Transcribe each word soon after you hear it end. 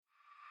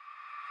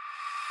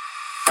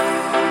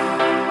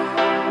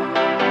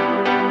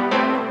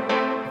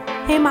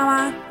Hey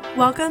Mama,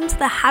 welcome to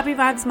the Happy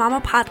Vibes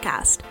Mama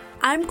podcast.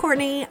 I'm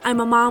Courtney, I'm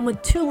a mom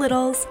with two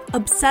littles,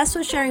 obsessed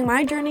with sharing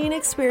my journey and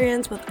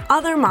experience with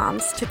other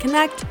moms to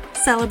connect,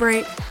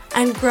 celebrate,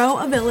 and grow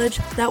a village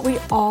that we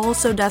all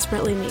so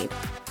desperately need.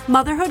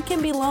 Motherhood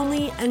can be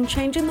lonely and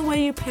changing the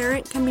way you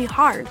parent can be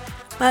hard,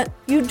 but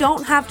you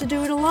don't have to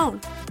do it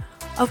alone.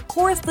 Of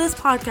course, this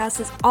podcast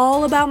is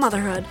all about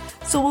motherhood,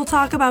 so we'll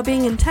talk about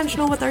being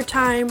intentional with our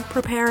time,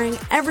 preparing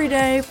every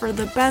day for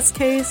the best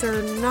case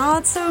or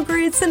not so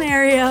great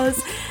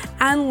scenarios,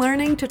 and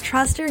learning to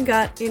trust your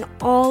gut in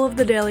all of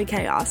the daily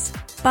chaos.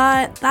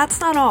 But that's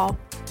not all.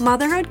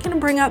 Motherhood can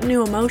bring up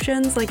new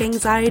emotions like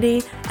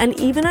anxiety and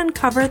even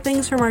uncover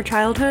things from our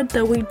childhood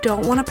that we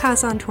don't want to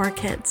pass on to our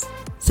kids.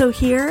 So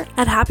here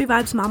at Happy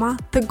Vibes Mama,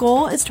 the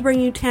goal is to bring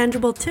you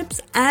tangible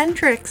tips and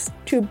tricks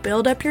to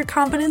build up your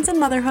confidence in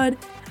motherhood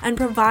and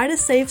provide a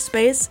safe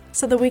space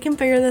so that we can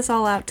figure this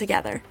all out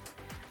together.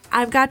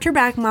 I've got your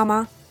back,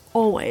 Mama,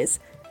 always,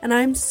 and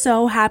I'm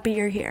so happy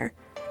you're here.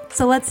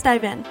 So let's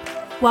dive in.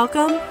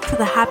 Welcome to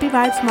the Happy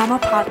Vibes Mama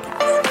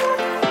podcast.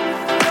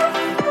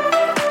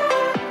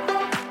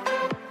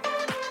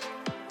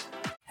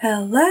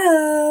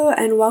 Hello,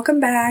 and welcome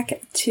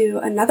back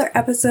to another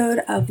episode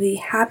of the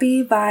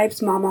Happy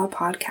Vibes Mama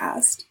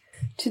podcast.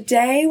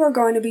 Today, we're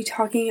going to be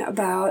talking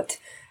about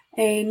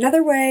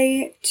another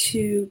way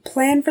to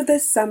plan for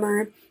this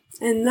summer,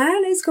 and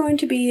that is going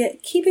to be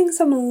keeping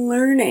some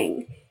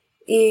learning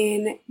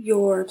in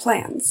your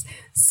plans.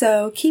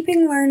 So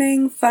keeping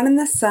learning fun in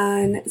the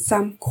sun,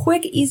 some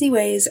quick, easy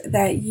ways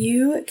that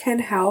you can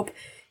help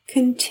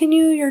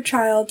continue your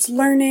child's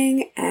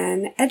learning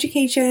and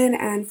education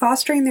and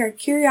fostering their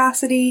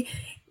curiosity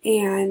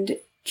and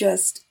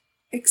just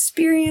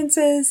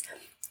experiences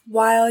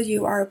while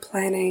you are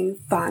planning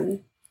fun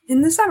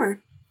in the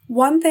summer.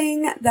 One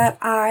thing that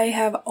I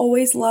have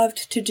always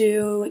loved to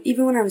do,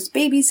 even when I was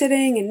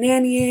babysitting and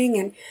nannying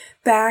and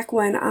back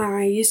when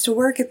I used to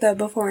work at the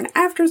before and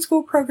after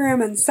school program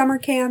and summer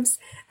camps,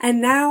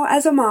 and now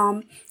as a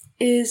mom,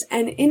 is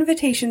an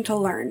invitation to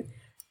learn.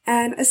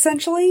 And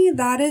essentially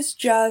that is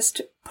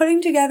just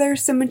putting together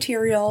some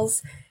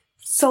materials,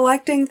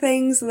 selecting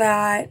things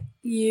that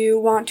you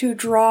want to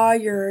draw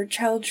your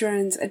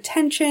children's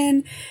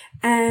attention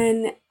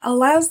and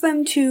allows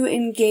them to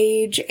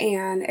engage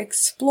and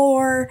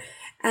explore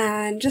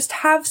and just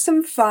have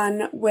some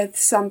fun with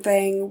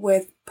something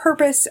with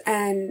purpose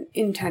and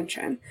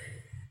intention.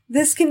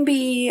 This can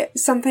be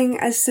something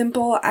as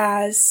simple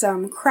as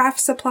some craft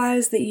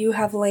supplies that you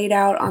have laid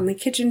out on the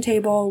kitchen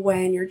table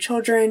when your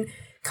children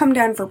come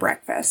down for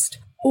breakfast.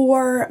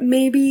 Or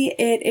maybe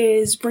it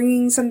is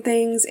bringing some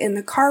things in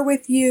the car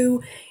with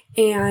you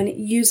and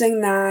using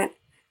that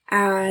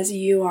as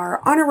you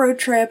are on a road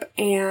trip,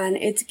 and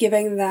it's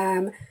giving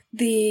them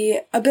the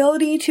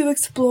ability to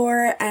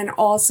explore and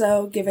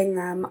also giving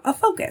them a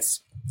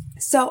focus.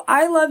 So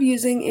I love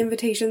using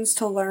invitations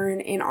to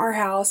learn in our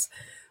house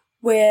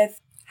with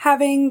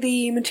having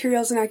the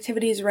materials and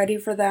activities ready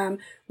for them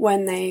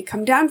when they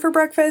come down for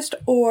breakfast,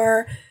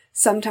 or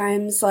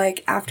sometimes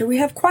like after we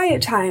have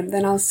quiet time,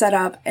 then I'll set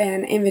up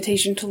an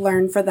invitation to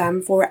learn for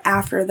them for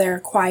after their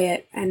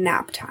quiet and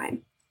nap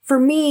time. For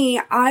me,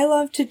 I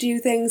love to do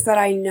things that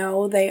I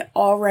know they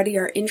already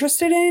are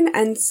interested in,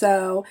 and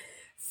so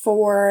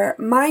for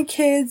my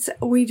kids,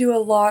 we do a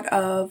lot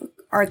of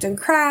arts and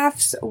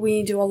crafts,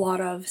 we do a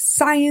lot of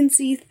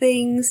science-y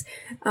things.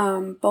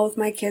 Both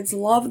my kids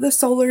love the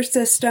solar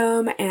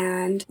system,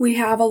 and we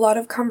have a lot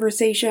of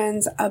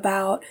conversations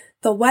about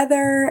the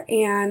weather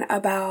and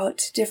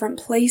about different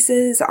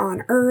places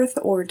on Earth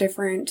or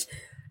different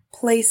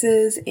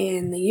places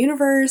in the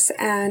universe.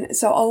 And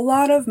so a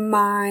lot of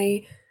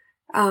my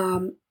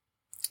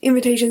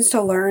invitations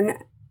to learn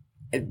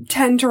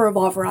tend to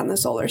revolve around the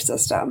solar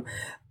system.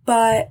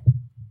 But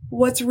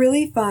what's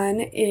really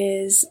fun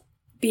is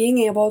being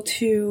able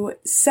to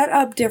set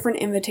up different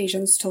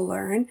invitations to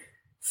learn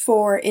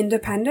for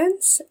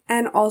independence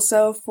and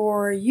also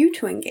for you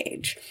to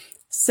engage.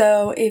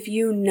 So if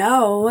you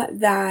know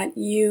that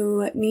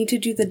you need to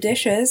do the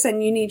dishes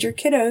and you need your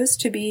kiddos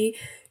to be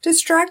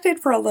distracted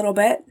for a little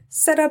bit,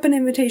 set up an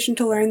invitation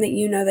to learn that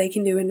you know they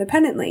can do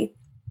independently.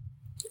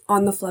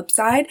 On the flip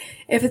side,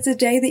 if it's a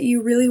day that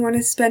you really want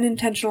to spend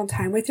intentional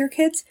time with your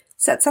kids,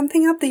 set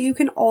something up that you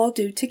can all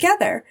do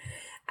together.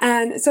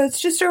 And so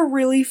it's just a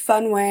really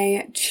fun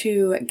way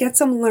to get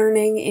some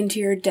learning into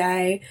your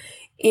day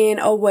in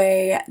a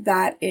way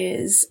that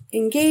is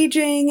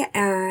engaging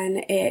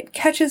and it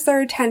catches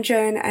their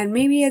attention, and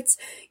maybe it's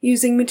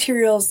using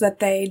materials that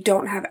they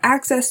don't have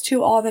access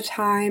to all the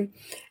time,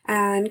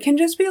 and can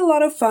just be a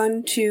lot of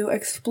fun to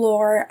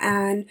explore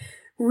and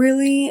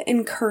really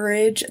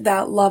encourage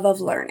that love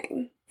of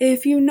learning.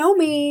 If you know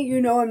me,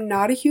 you know I'm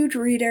not a huge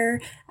reader,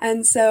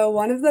 and so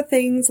one of the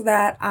things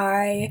that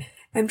I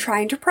am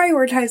trying to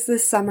prioritize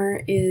this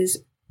summer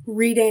is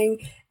reading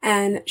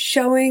and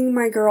showing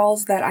my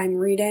girls that I'm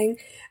reading.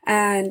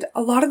 And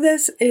a lot of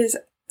this is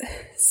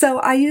So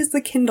I use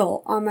the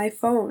Kindle on my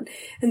phone.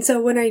 And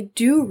so when I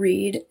do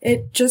read,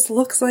 it just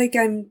looks like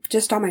I'm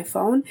just on my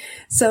phone.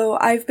 So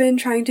I've been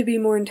trying to be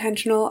more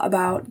intentional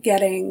about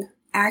getting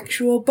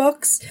actual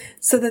books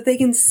so that they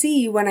can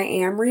see when I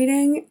am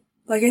reading.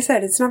 Like I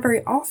said, it's not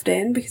very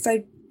often because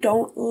I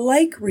don't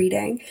like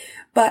reading,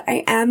 but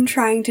I am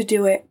trying to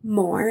do it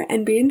more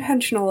and be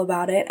intentional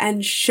about it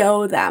and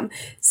show them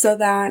so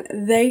that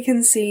they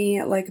can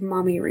see like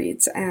mommy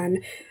reads,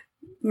 and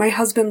my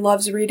husband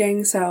loves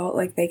reading, so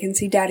like they can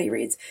see daddy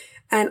reads,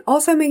 and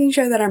also making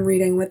sure that I'm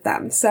reading with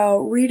them. So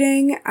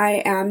reading,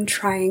 I am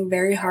trying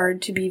very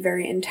hard to be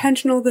very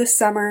intentional this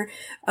summer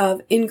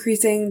of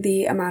increasing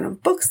the amount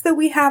of books that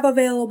we have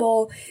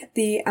available,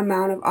 the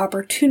amount of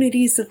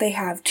opportunities that they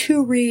have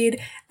to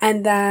read,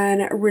 and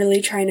then really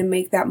trying to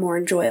make that more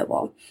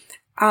enjoyable.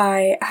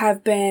 I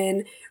have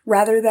been,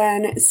 rather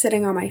than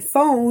sitting on my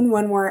phone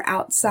when we're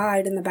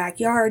outside in the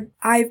backyard,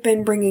 I've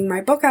been bringing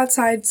my book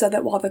outside so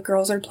that while the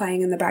girls are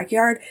playing in the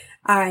backyard,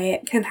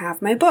 I can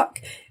have my book.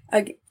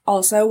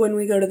 Also, when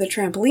we go to the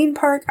trampoline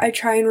park, I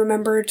try and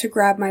remember to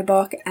grab my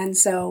book, and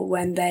so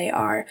when they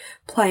are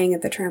playing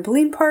at the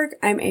trampoline park,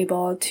 I'm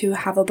able to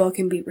have a book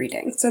and be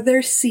reading. So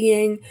they're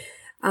seeing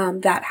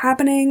that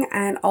happening,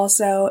 and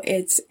also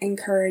it's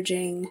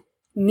encouraging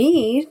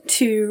me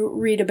to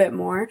read a bit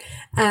more,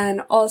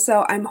 and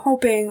also I'm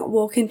hoping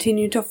we'll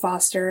continue to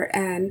foster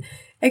an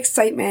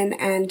excitement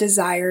and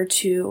desire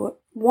to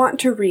want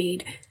to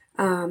read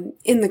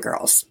in the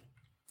girls.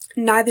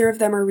 Neither of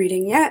them are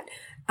reading yet,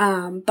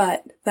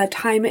 but the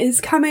time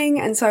is coming,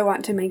 and so I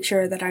want to make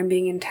sure that I'm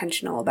being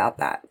intentional about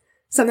that.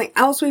 Something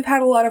else we've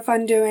had a lot of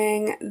fun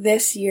doing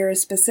this year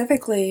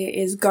specifically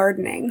is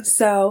gardening.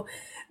 So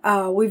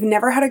we've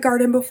never had a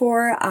garden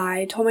before.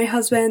 I told my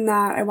husband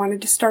that I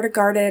wanted to start a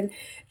garden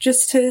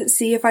just to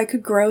see if I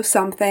could grow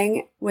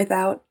something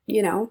without,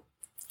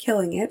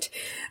 killing it.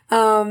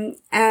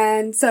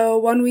 And so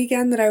one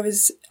weekend that I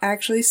was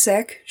actually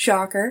sick,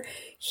 shocker,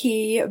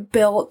 he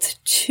built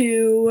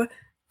 2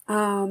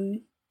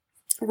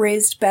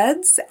 raised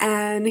beds,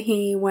 and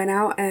he went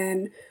out,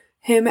 and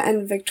him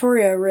and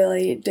Victoria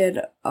really did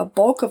a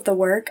bulk of the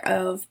work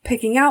of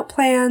picking out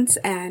plants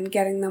and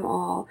getting them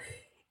all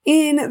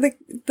in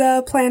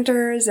the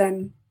planters,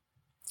 and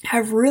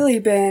have really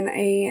been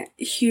a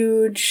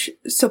huge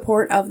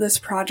support of this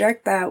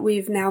project that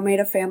we've now made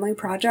a family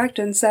project.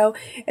 And so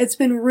it's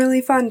been really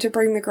fun to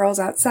bring the girls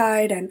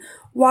outside and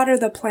water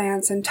the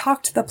plants and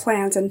talk to the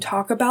plants and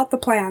talk about the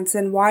plants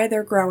and why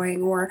they're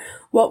growing or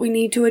what we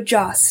need to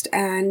adjust,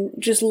 and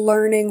just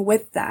learning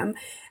with them.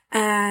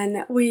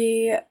 And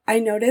I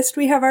noticed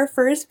we have our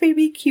first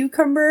baby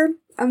cucumber.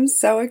 I'm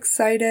so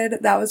excited.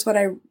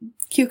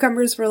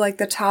 Cucumbers were like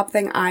the top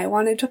thing I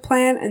wanted to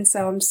plant, and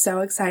so I'm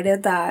so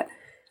excited that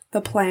the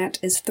plant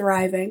is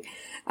thriving.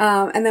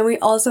 And then we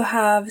also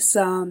have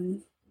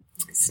some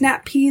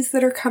snap peas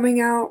that are coming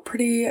out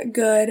pretty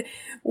good.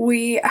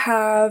 We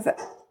have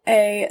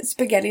a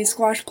spaghetti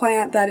squash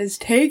plant that is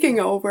taking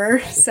over,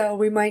 so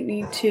we might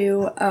need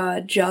to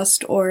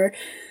adjust or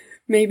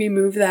maybe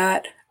move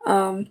that.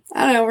 I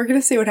don't know, we're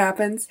gonna see what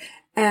happens.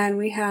 And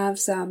we have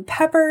some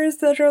peppers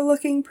that are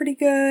looking pretty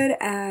good,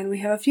 and we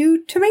have a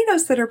few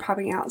tomatoes that are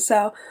popping out.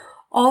 So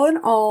all in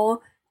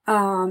all,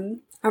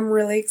 I'm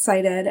really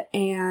excited,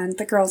 and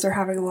the girls are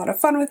having a lot of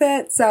fun with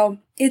it. So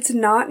it's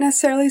not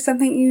necessarily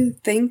something you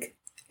think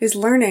is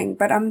learning,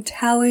 but I'm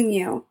telling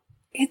you,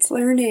 it's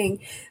learning.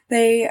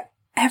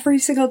 Every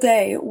single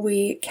day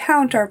we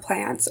count our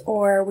plants,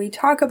 or we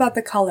talk about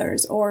the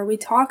colors, or we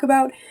talk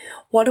about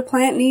what a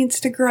plant needs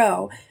to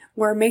grow.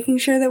 We're making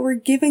sure that we're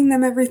giving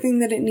them everything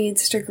that it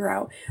needs to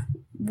grow.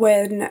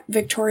 When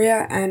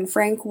Victoria and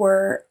Frank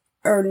were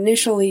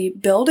initially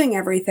building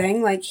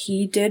everything, like,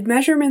 he did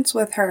measurements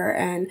with her,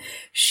 and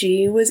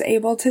she was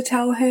able to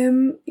tell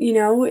him,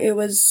 it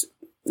was,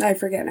 I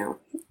forget now,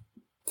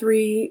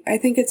 I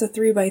think it's a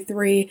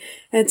 3x3,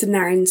 and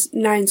it's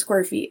 9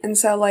 square feet. And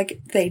so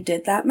they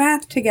did that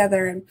math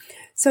together. And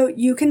so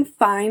you can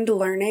find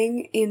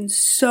learning in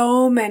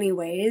so many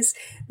ways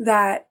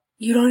that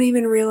you don't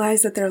even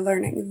realize that they're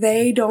learning.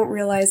 They don't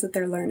realize that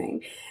they're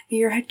learning.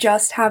 You're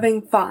just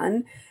having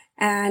fun,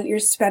 and you're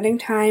spending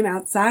time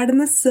outside in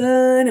the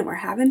sun, and we're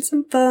having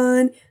some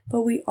fun,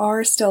 but we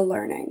are still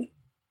learning.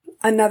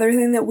 Another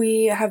thing that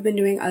we have been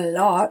doing a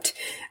lot,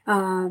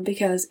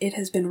 because it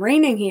has been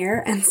raining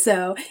here, and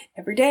so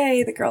every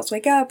day the girls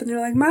wake up and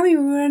they're like, "Mommy,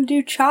 we want to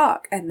do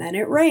chalk," and then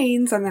it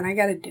rains, and then I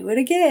gotta do it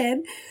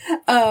again.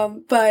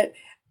 But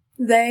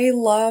they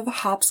love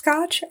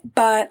hopscotch,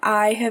 but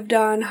I have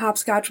done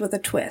hopscotch with a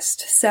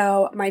twist.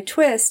 So my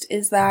twist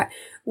is that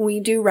we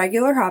do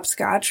regular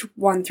hopscotch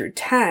 1 through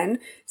 10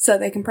 so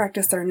they can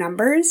practice their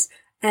numbers.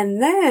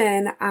 And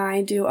then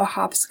I do a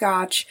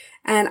hopscotch,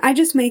 and I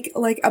just make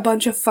a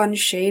bunch of fun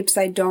shapes.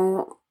 I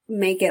don't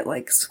make it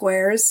like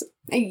squares.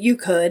 You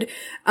could,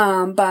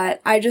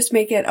 but I just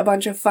make it a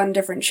bunch of fun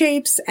different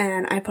shapes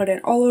and I put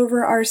it all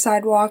over our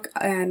sidewalk,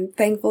 and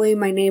thankfully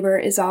my neighbor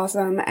is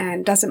awesome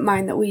and doesn't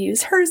mind that we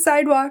use her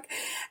sidewalk,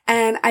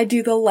 and I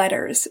do the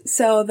letters.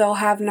 So they'll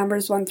have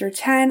numbers 1 through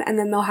 10 and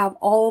then they'll have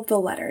all of the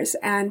letters,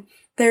 and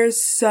there's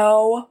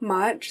so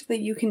much that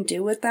you can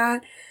do with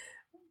that.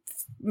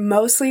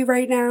 Mostly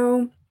right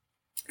now,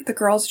 the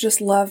girls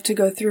just love to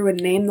go through and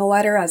name the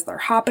letter as they're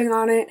hopping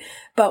on it,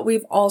 but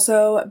we've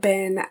also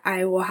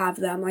I will have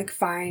them like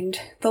find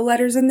the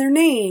letters in their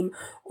name,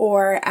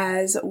 or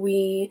as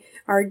we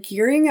are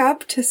gearing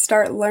up to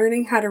start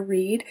learning how to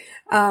read,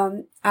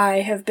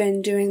 I have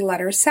been doing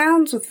letter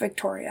sounds with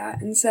Victoria,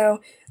 and so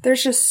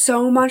there's just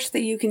so much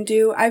that you can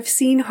do. I've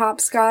seen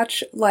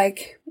hopscotch,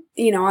 like,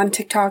 on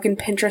TikTok and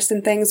Pinterest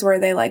and things where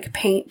they like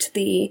paint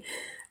the,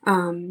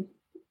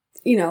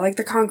 like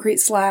the concrete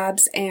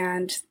slabs,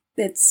 and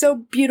it's so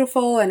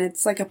beautiful and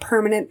it's like a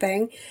permanent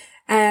thing.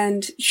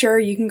 And sure,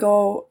 you can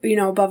go,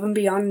 above and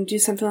beyond and do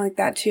something like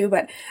that too.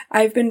 But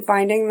I've been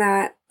finding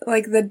that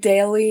like the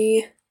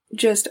daily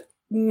just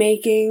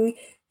making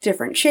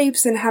different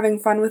shapes and having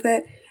fun with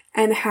it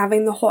and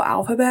having the whole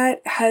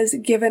alphabet has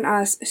given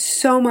us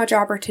so much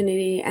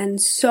opportunity and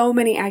so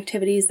many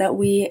activities that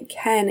we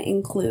can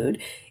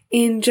include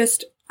in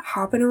just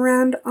hopping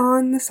around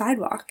on the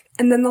sidewalk.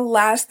 And then the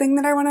last thing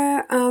that I want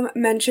to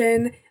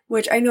mention,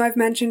 which I know I've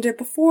mentioned it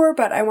before,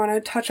 but I want to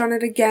touch on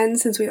it again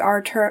since we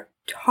are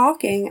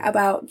talking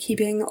about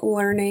keeping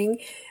learning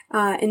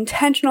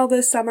intentional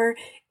this summer,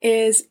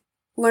 is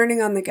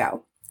learning on the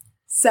go.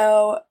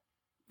 So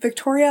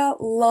Victoria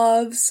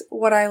loves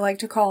what I like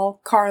to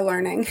call car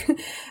learning.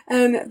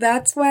 And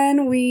that's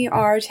when we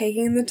are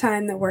taking the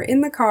time that we're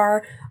in the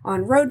car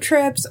on road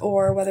trips,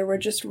 or whether we're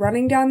just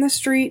running down the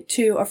street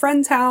to a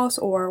friend's house,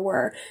 or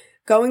we're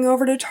going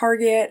over to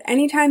Target.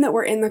 Anytime that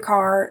we're in the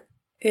car,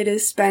 it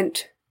is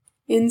spent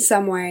in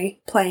some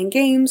way playing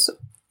games,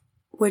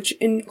 which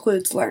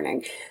includes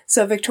learning.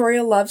 So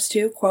Victoria loves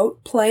to,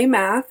 quote, play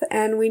math,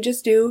 and we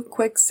just do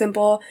quick,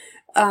 simple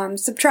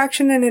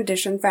subtraction and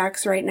addition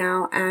facts right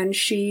now, and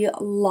she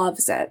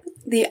loves it.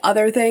 The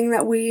other thing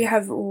that we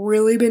have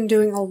really been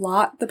doing a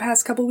lot the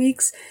past couple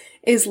weeks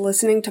is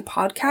listening to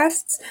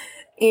podcasts.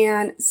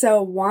 And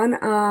so one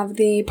of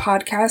the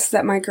podcasts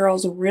that my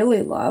girls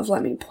really love,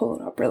 let me pull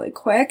it up really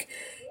quick,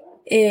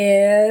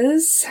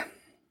 is,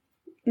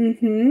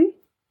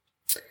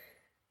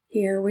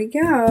 here we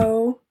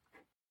go.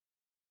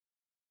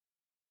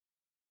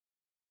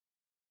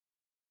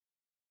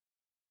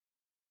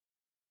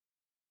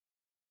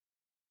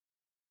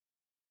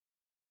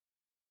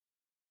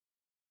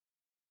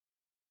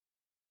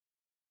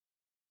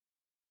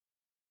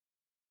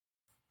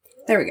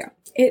 There we go.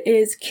 It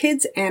is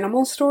Kids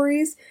Animal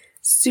Stories.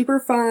 Super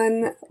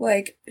fun,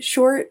 like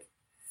short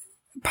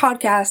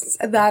podcasts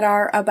that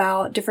are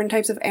about different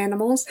types of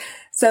animals.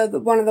 So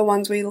one of the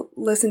ones we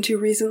listened to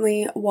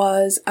recently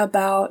was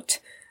about,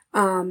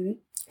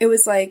 it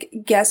was like,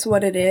 guess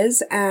what it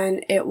is,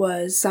 and it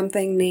was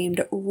something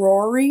named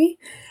Rory.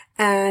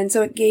 And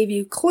so it gave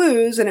you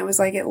clues, and it was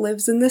like it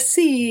lives in the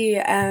sea,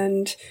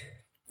 and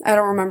I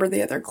don't remember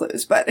the other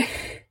clues, but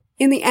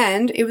in the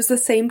end, it was the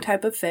same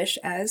type of fish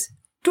as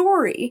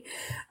Dory.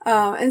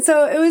 And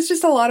so it was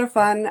just a lot of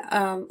fun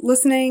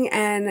listening,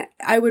 and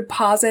I would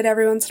pause it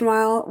every once in a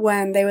while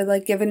when they would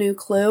like give a new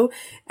clue,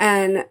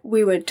 and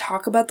we would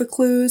talk about the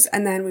clues,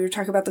 and then we would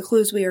talk about the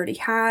clues we already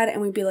had,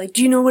 and we'd be like,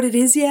 do you know what it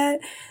is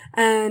yet?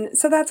 And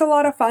so that's a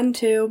lot of fun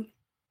too.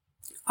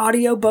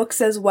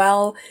 Audiobooks as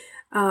well.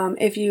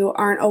 If you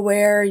aren't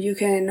aware, you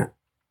can,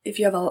 if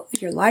you have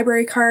your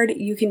library card,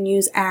 you can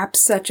use apps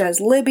such as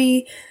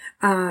Libby,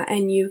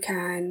 and you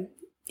can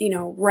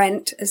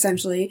rent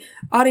essentially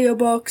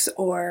audiobooks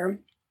or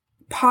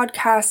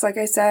podcasts. Like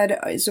I said,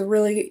 is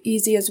really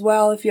easy as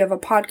well. If you have a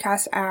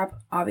podcast app,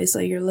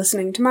 obviously you're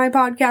listening to my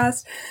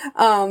podcast,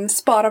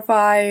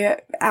 Spotify,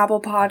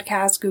 Apple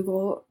Podcasts,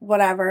 Google,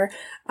 whatever.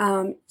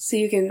 So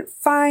you can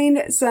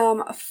find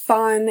some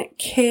fun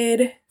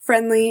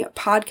kid-friendly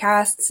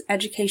podcasts,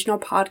 educational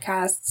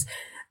podcasts,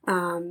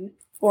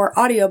 or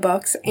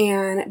audiobooks,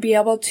 and be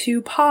able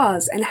to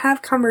pause and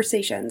have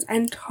conversations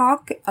and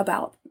talk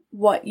about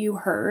what you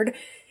heard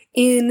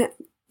in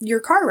your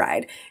car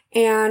ride.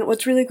 And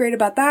what's really great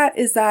about that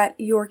is that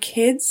your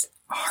kids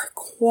are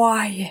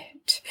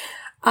quiet.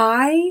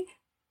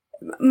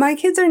 My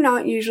kids are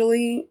not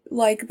usually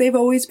like, they've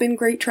always been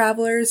great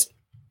travelers.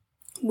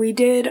 We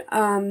did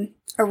a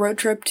road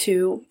trip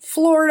to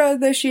Florida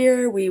this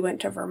year. We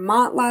went to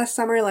Vermont last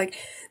summer. Like,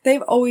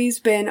 they've always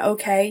been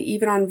okay,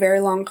 even on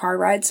very long car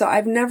rides. So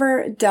I've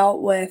never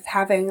dealt with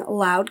having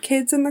loud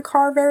kids in the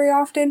car very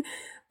often.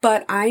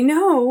 But I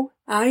know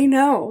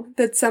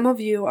that some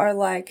of you are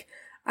like,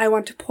 I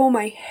want to pull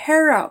my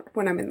hair out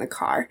when I'm in the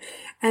car.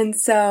 And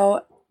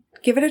so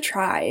give it a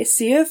try.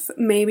 See if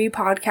maybe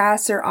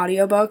podcasts or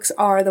audiobooks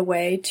are the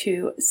way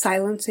to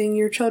silencing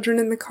your children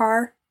in the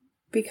car.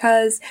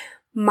 Because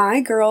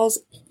my girls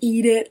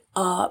eat it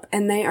up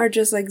and they are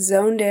just like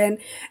zoned in,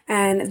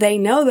 and they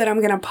know that I'm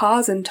going to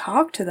pause and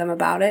talk to them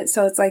about it.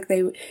 So it's like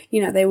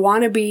they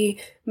want to be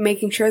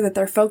making sure that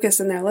they're focused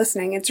and they're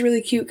listening. It's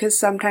really cute because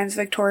sometimes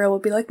Victoria will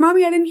be like,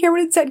 Mommy, I didn't hear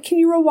what it said. Can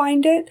you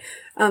rewind it?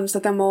 So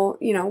then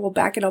we'll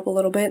back it up a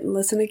little bit and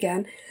listen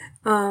again.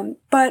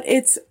 But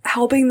it's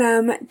helping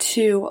them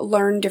to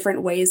learn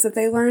different ways that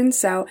they learn.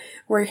 So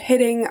we're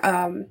hitting,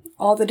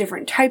 all the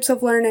different types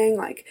of learning,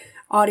 like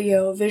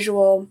audio,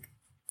 visual,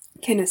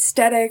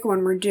 kinesthetic,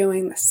 when we're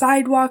doing the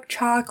sidewalk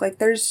chalk. Like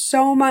there's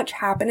so much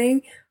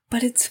happening,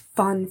 but it's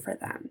fun for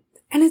them.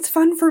 And it's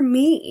fun for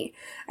me.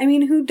 I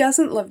mean, who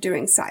doesn't love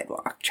doing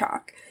sidewalk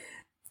chalk?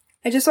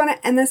 I just want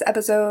to end this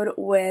episode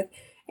with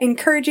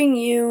encouraging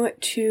you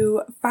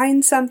to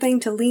find something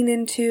to lean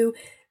into,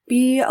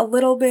 be a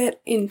little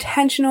bit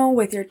intentional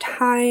with your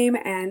time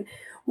and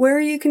where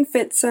you can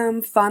fit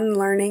some fun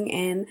learning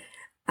in,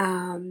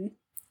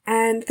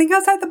 and think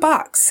outside the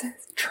box.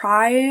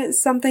 Try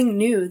something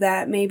new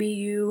that maybe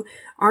you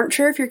aren't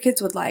sure if your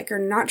kids would like or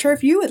not sure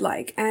if you would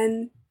like,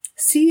 and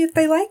see if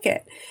they like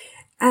it.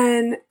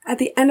 And at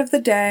the end of the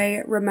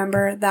day,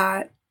 remember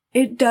that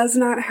it does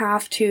not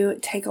have to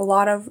take a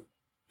lot of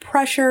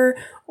pressure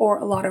or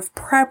a lot of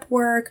prep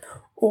work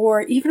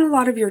or even a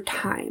lot of your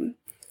time.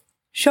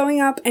 Showing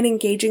up and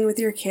engaging with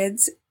your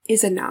kids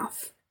is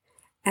enough.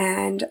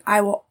 And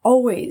I will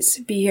always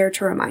be here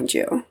to remind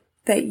you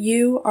that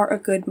you are a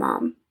good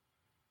mom.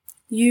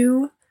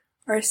 You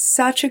are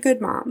such a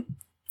good mom,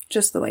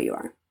 just the way you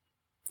are.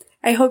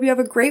 I hope you have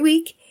a great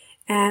week,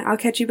 and I'll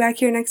catch you back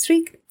here next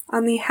week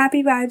on the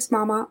Happy Vibes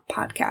Mama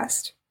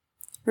podcast.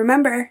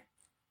 Remember,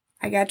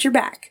 I got your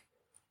back,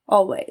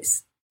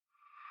 always.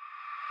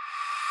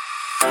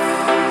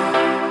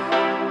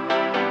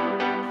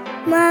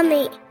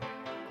 Mommy.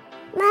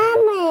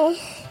 Mommy.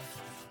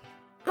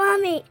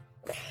 Mommy.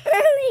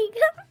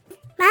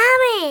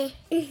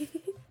 Mommy.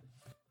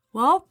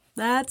 Well,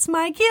 that's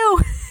my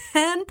cue,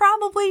 and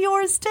probably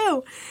yours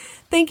too.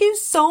 Thank you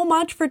so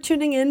much for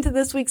tuning in to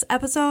this week's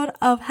episode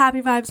of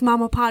Happy Vibes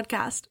Mama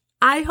podcast.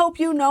 I hope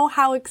you know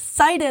how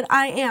excited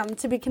I am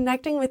to be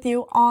connecting with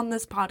you on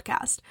this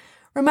podcast.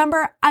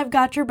 Remember, I've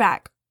got your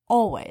back,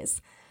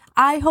 always.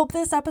 I hope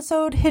this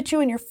episode hit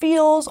you in your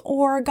feels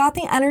or got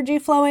the energy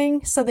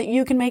flowing so that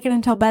you can make it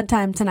until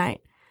bedtime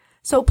tonight.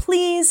 So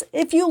please,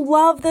 if you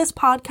love this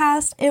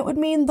podcast, it would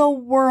mean the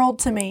world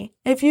to me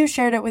if you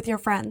shared it with your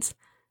friends.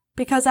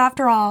 Because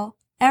after all,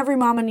 every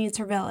mama needs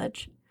her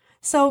village.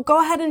 So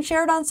go ahead and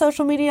share it on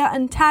social media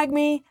and tag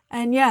me.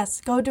 And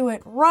yes, go do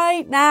it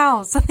right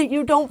now so that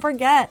you don't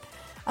forget.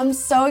 I'm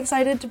so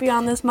excited to be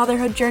on this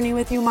motherhood journey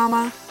with you,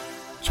 Mama.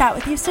 Chat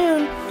with you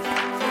soon.